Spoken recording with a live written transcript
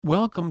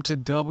Welcome to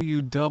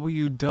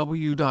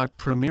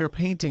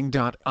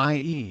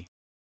www.premierpainting.ie.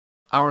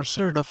 Our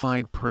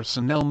certified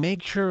personnel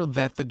make sure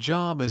that the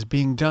job is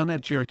being done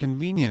at your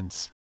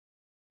convenience.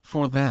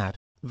 For that,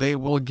 they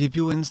will give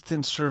you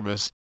instant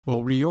service,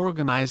 will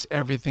reorganize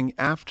everything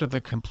after the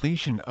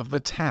completion of the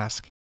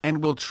task,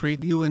 and will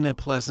treat you in a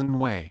pleasant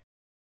way.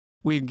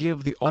 We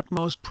give the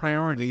utmost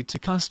priority to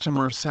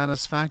customer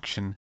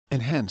satisfaction,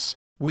 and hence,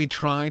 we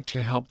try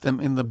to help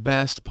them in the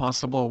best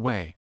possible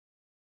way.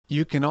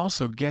 You can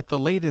also get the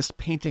latest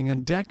painting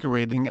and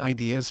decorating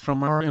ideas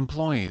from our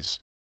employees.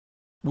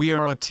 We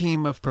are a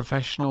team of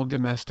professional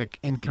domestic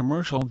and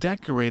commercial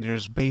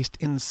decorators based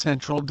in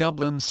central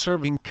Dublin,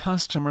 serving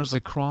customers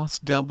across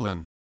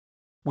Dublin.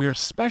 We're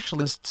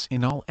specialists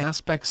in all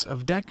aspects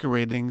of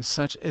decorating,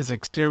 such as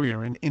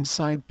exterior and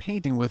inside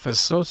painting with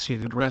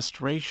associated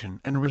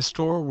restoration and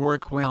restore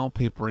work,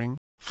 wallpapering,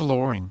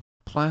 flooring,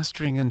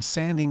 plastering and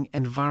sanding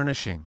and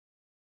varnishing.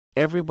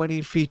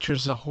 Everybody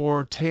features a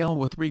horror tale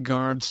with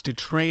regards to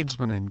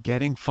tradesmen and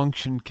getting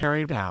function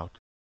carried out.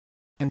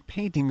 And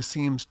painting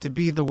seems to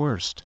be the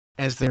worst,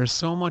 as there's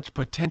so much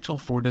potential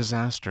for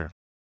disaster.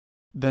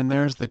 Then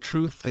there's the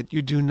truth that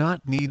you do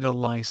not need a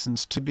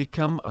license to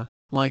become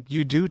like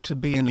you do to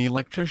be an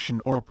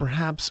electrician or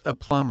perhaps a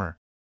plumber.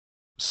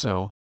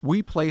 So,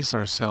 we place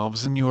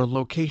ourselves in your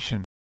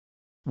location.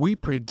 We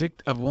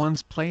predict of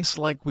one's place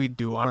like we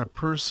do our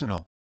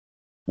personal.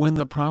 When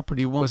the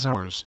property was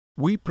ours,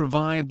 we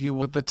provide you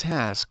with the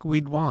task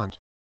we'd want.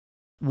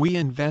 We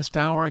invest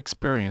our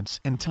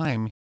experience and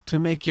time to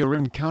make your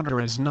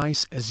encounter as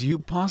nice as you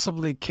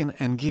possibly can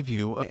and give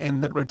you a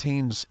end that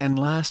retains and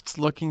lasts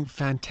looking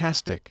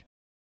fantastic.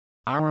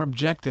 Our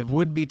objective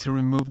would be to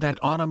remove that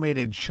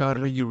automated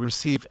shudder you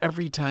receive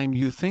every time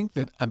you think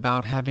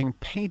about having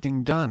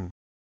painting done.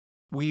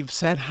 We've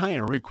set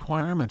higher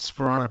requirements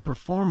for our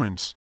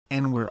performance,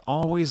 and we're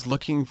always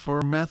looking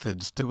for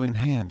methods to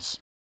enhance.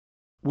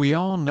 We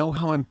all know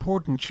how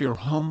important your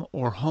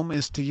home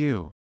is to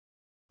you.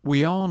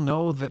 We all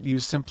know that you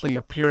simply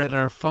appear at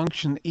our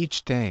function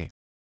each day.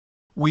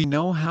 We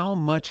know how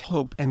much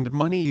hope and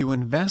money you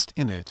invest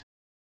in it.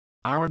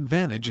 Our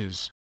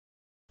advantages.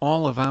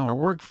 All of our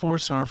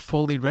workforce are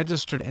fully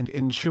registered and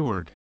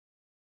insured.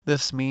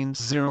 This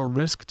means zero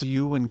risk to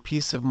you and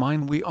peace of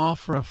mind. We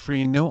offer a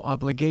free, no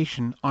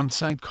obligation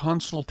on-site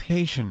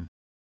consultation.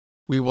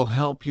 We will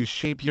help you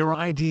shape your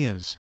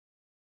ideas.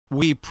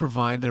 We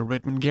provide a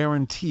written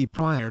guarantee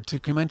prior to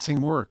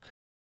commencing work.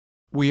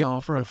 We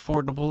offer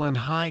affordable and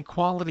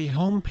high-quality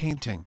home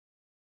painting.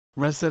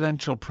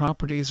 Residential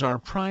properties are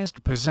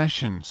prized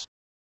possessions.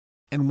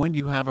 And when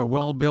you have a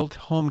well-built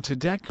home to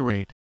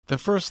decorate, the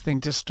first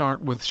thing to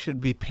start with should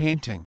be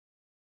painting.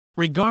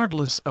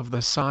 Regardless of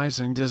the size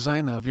and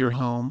design of your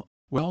home,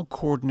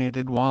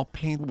 well-coordinated wall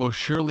paint will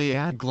surely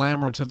add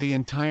glamour to the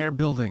entire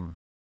building.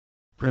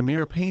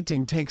 Premier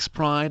Painting takes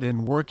pride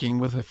in working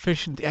with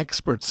efficient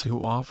experts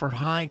who offer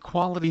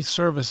high-quality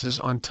services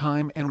on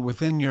time and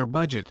within your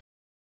budget.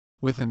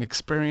 With an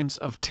experience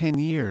of 10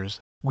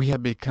 years, we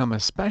have become a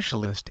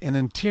specialist in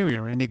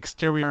interior and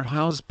exterior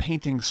house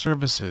painting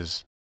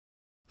services.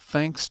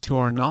 Thanks to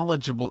our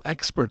knowledgeable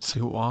experts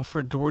who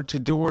offer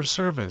door-to-door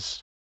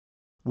service,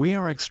 we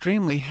are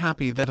extremely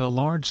happy that a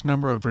large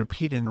number of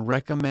repeat and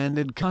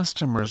recommended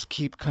customers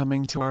keep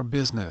coming to our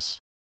business.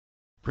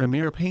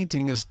 Premier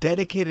Painting is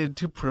dedicated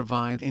to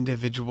provide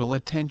individual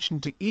attention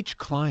to each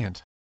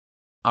client.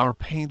 Our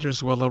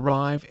painters will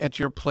arrive at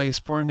your place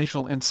for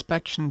initial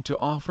inspection to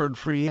offer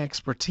free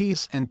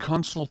expertise and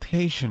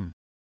consultation.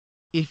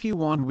 If you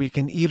want, we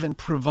can even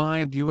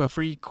provide you a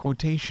free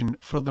quotation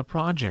for the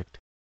project.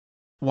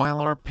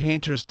 While our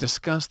painters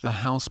discuss the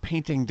house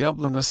painting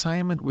Dublin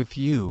assignment with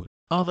you,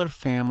 other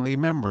family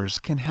members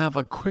can have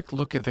a quick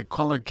look at the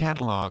color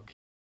catalog.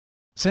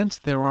 Since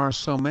there are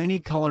so many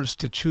colors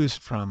to choose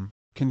from,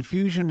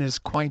 confusion is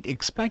quite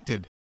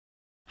expected.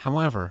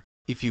 However,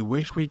 if you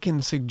wish, we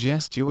can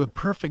suggest you a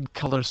perfect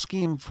color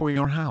scheme for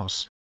your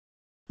house.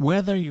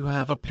 Whether you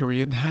have a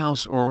period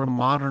house or a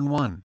modern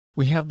one,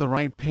 we have the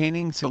right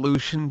painting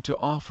solution to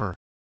offer.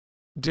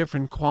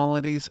 Different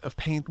qualities of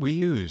paint we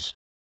use.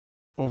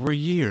 Over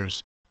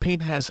years,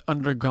 paint has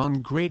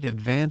undergone great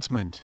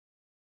advancement.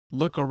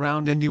 Look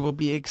around and you will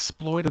be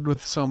exploited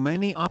with so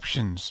many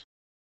options.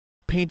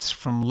 Paints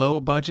from low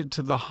budget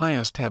to the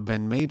highest have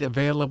been made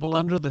available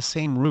under the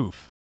same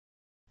roof.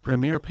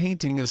 Premier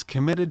Painting is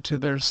committed to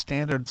their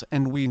standards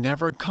and we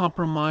never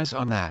compromise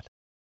on that.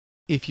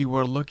 If you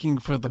are looking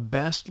for the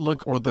best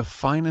look or the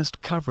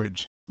finest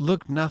coverage,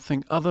 look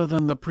nothing other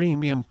than the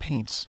premium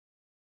paints.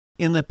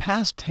 In the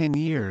past 10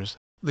 years,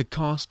 the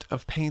cost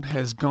of paint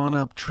has gone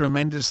up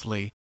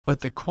tremendously, but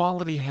the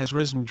quality has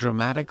risen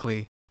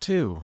dramatically,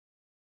 too.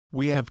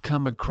 We have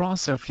come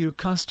across a few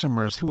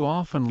customers who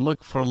often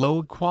look for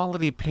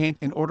low-quality paint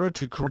in order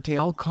to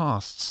curtail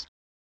costs.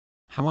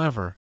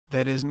 However,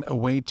 that isn't a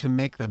way to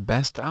make the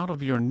best out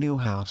of your new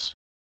house.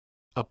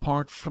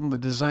 Apart from the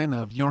design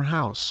of your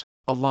house,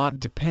 a lot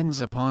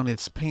depends upon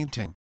its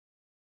painting.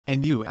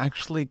 And you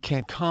actually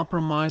can't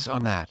compromise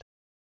on that.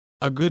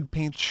 A good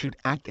paint should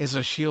act as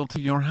a shield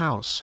to your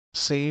house,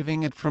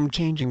 saving it from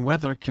changing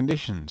weather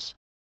conditions.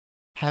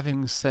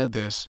 Having said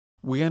this,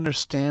 we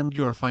understand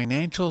your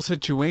financial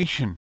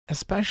situation,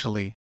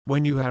 especially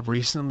when you have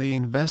recently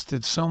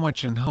invested so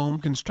much in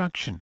home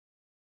construction.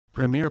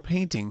 Premier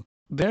Painting,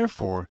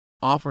 therefore,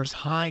 offers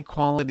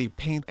high-quality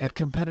paint at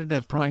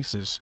competitive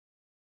prices.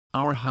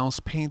 Our house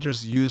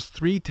painters use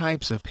three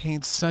types of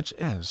paints such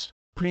as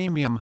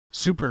premium,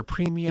 super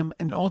premium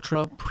and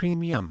ultra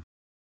premium.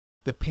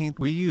 The paint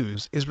we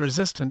use is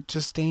resistant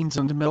to stains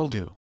and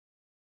mildew.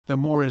 The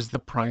more is the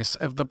price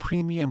of the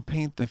premium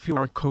paint, the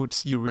fewer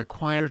coats you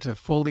require to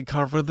fully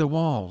cover the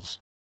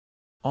walls.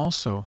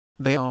 Also,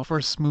 they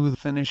offer smooth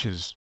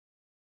finishes.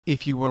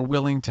 If you are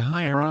willing to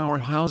hire our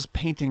house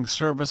painting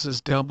services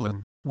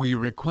Dublin, we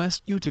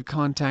request you to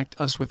contact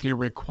us with your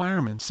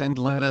requirements and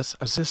let us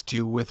assist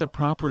you with a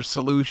proper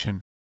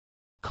solution.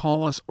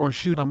 Call us or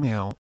shoot a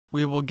mail.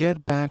 We will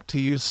get back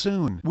to you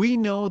soon. We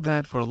know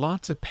that for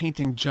lots of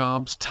painting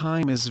jobs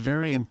time is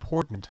very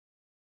important.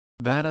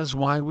 That is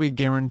why we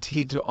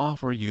guarantee to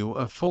offer you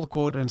a full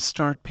quote and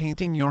start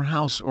painting your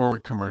house or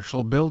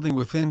commercial building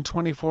within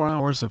 24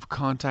 hours of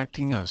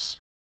contacting us.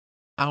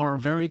 Our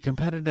very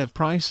competitive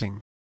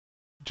pricing.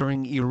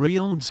 During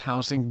Ireland's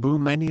housing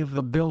boom, many of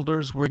the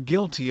builders were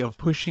guilty of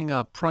pushing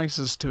up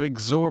prices to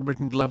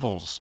exorbitant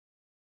levels.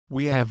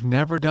 We have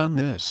never done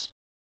this.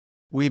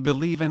 We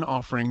believe in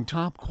offering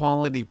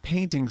top-quality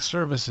painting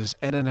services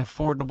at an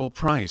affordable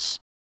price.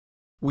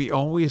 We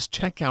always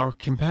check our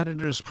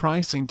competitors'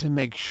 pricing to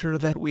make sure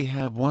that we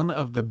have one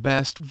of the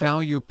best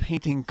value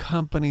painting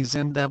companies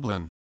in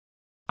Dublin.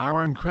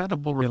 Our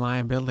incredible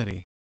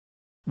reliability.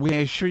 We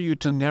assure you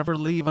to never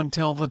leave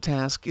until the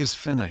task is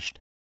finished.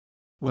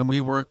 When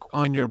we work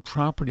on your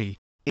property,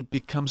 it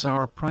becomes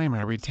our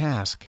primary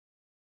task.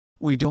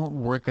 We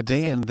don't work a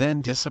day and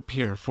then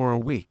disappear for a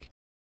week.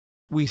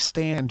 We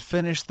stay and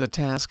finish the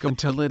task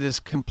until it is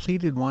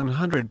completed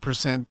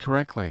 100%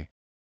 correctly.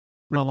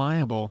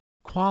 Reliable,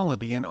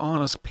 quality and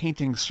honest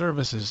painting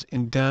services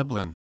in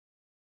Dublin.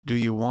 Do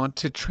you want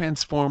to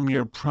transform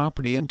your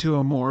property into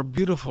a more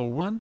beautiful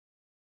one?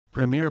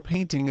 Premier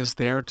Painting is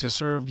there to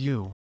serve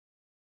you.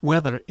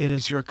 Whether it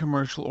is your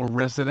commercial or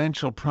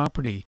residential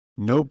property,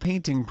 no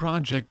painting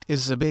project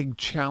is a big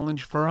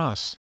challenge for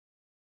us.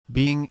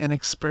 Being an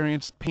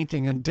experienced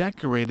painting and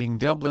decorating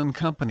Dublin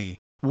company,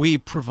 we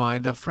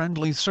provide a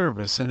friendly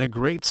service and a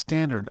great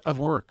standard of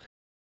work.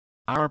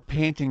 Our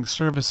painting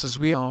services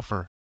we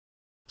offer.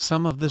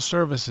 Some of the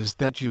services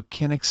that you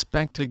can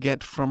expect to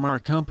get from our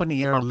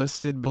company are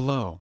listed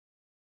below.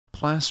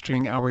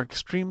 Plastering. Our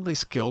extremely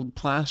skilled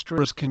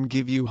plasterers can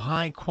give you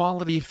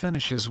high-quality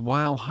finishes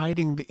while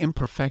hiding the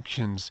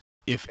imperfections,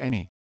 if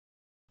any.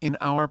 In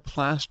our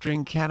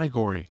plastering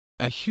category,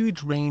 a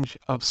huge range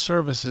of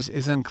services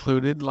is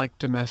included like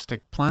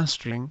domestic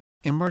plastering,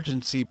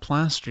 emergency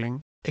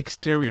plastering,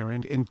 exterior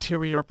and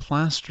interior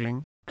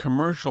plastering,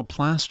 commercial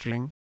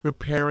plastering,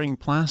 repairing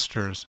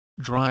plasters,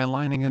 dry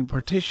lining and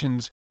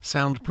partitions,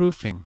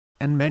 soundproofing,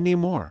 and many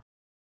more.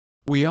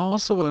 We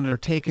also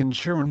undertake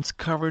insurance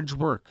coverage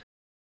work.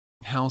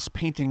 House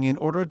painting. In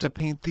order to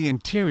paint the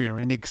interior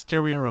and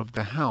exterior of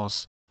the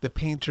house, the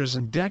painters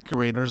and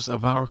decorators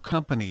of our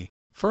company,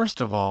 first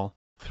of all,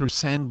 through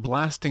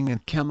sandblasting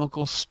and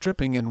chemical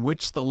stripping in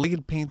which the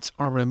lead paints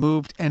are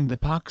removed and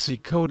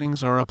epoxy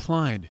coatings are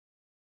applied.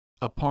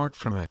 Apart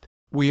from it,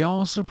 we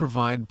also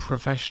provide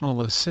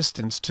professional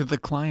assistance to the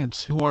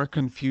clients who are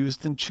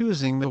confused in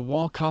choosing the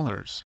wall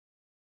colors.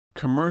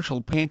 Commercial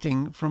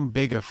painting. From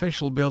big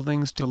official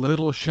buildings to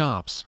little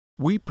shops,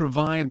 we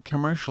provide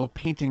commercial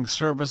painting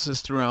services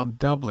throughout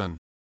Dublin.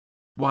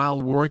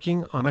 While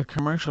working on a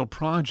commercial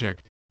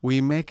project,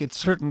 we make it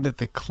certain that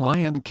the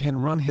client can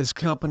run his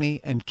company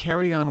and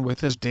carry on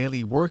with his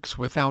daily works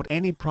without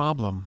any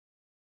problem.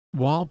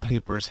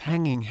 Wallpapers.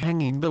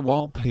 Hanging the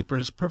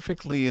wallpapers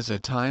perfectly is a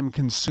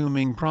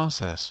time-consuming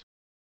process.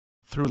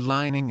 Through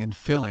lining and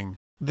filling,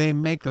 they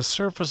make the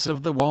surface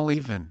of the wall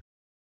even.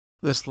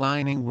 This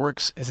lining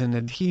works as an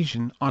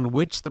adhesion on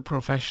which the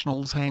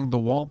professionals hang the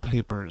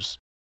wallpapers.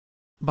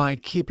 By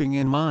keeping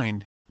in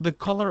mind the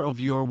color of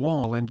your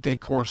wall and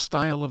decor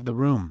style of the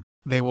room,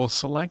 they will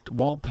select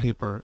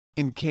wallpaper,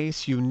 in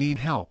case you need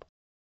help.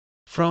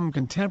 From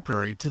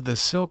contemporary to the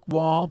silk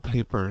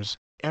wallpapers,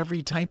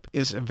 every type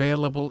is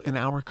available in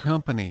our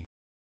company.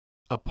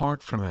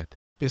 Apart from it,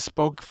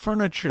 bespoke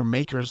furniture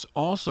makers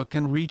also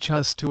can reach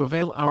us to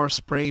avail our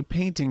spray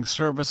painting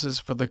services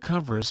for the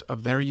covers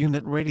of their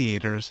unit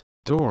radiators,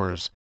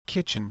 doors,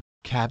 kitchen,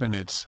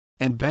 cabinets,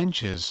 and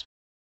benches.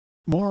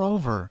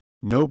 Moreover,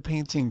 no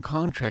painting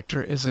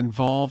contractor is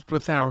involved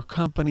with our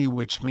company,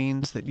 which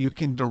means that you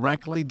can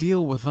directly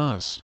deal with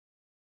us.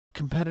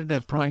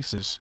 Competitive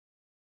prices.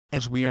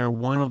 As we are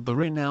one of the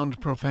renowned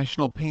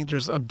professional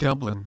painters of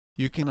Dublin,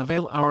 you can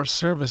avail our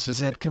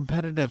services at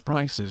competitive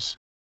prices.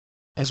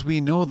 As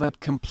we know that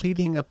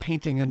completing a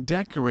painting and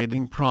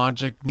decorating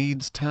project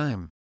needs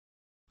time.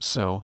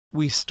 So,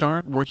 we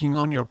start working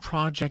on your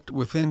project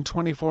within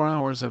 24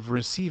 hours of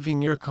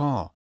receiving your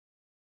call.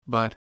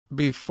 But,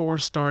 before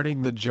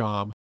starting the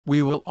job,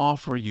 we will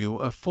offer you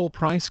a full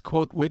price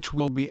quote which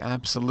will be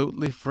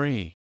absolutely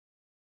free.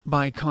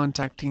 By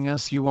contacting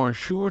us you are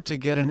sure to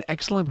get an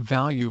excellent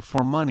value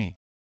for money.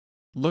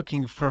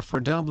 Looking for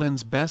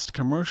Dublin's best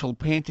commercial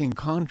painting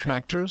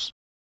contractors?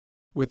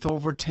 With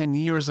over 10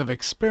 years of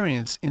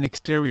experience in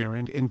exterior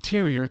and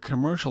interior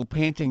commercial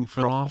painting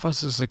for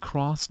offices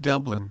across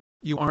Dublin,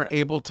 you are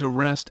able to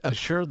rest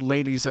assured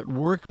Ladies at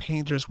Work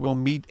painters will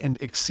meet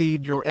and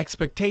exceed your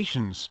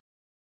expectations.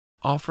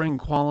 Offering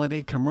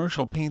quality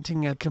commercial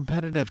painting at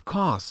competitive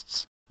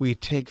costs, we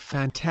take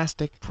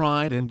fantastic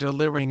pride in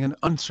delivering an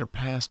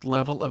unsurpassed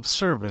level of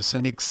service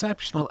and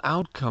exceptional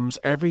outcomes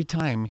every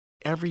time.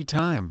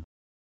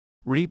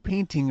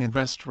 Repainting and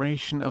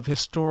restoration of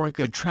historic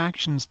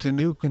attractions to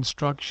new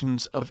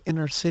constructions of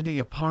inner-city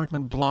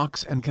apartment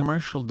blocks and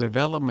commercial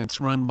developments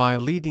run by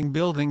leading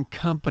building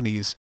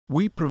companies,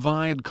 we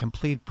provide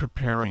complete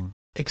preparing,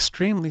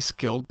 extremely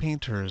skilled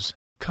painters,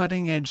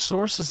 cutting-edge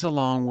sources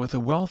along with a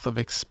wealth of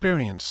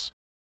experience.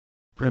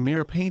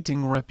 Premier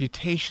Painting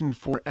reputation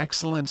for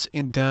excellence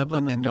in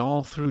Dublin and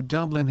all through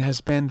Dublin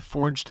has been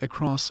forged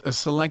across a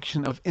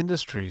selection of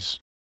industries.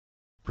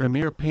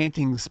 Premier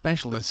Painting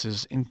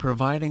specializes in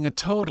providing a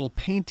total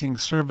painting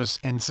service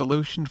and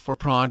solution for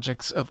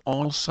projects of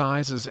all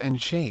sizes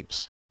and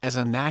shapes, as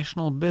a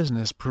national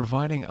business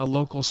providing a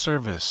local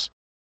service.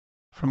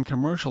 From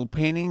commercial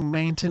painting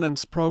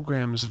maintenance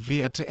programs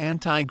via to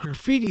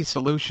anti-graffiti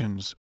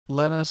solutions,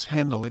 let us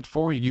handle it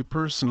for you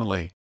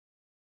personally.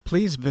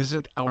 Please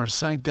visit our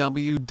site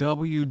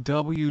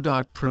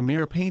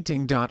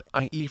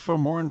www.premierpainting.ie for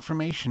more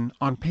information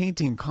on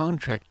Painting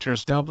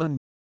Contractors Dublin.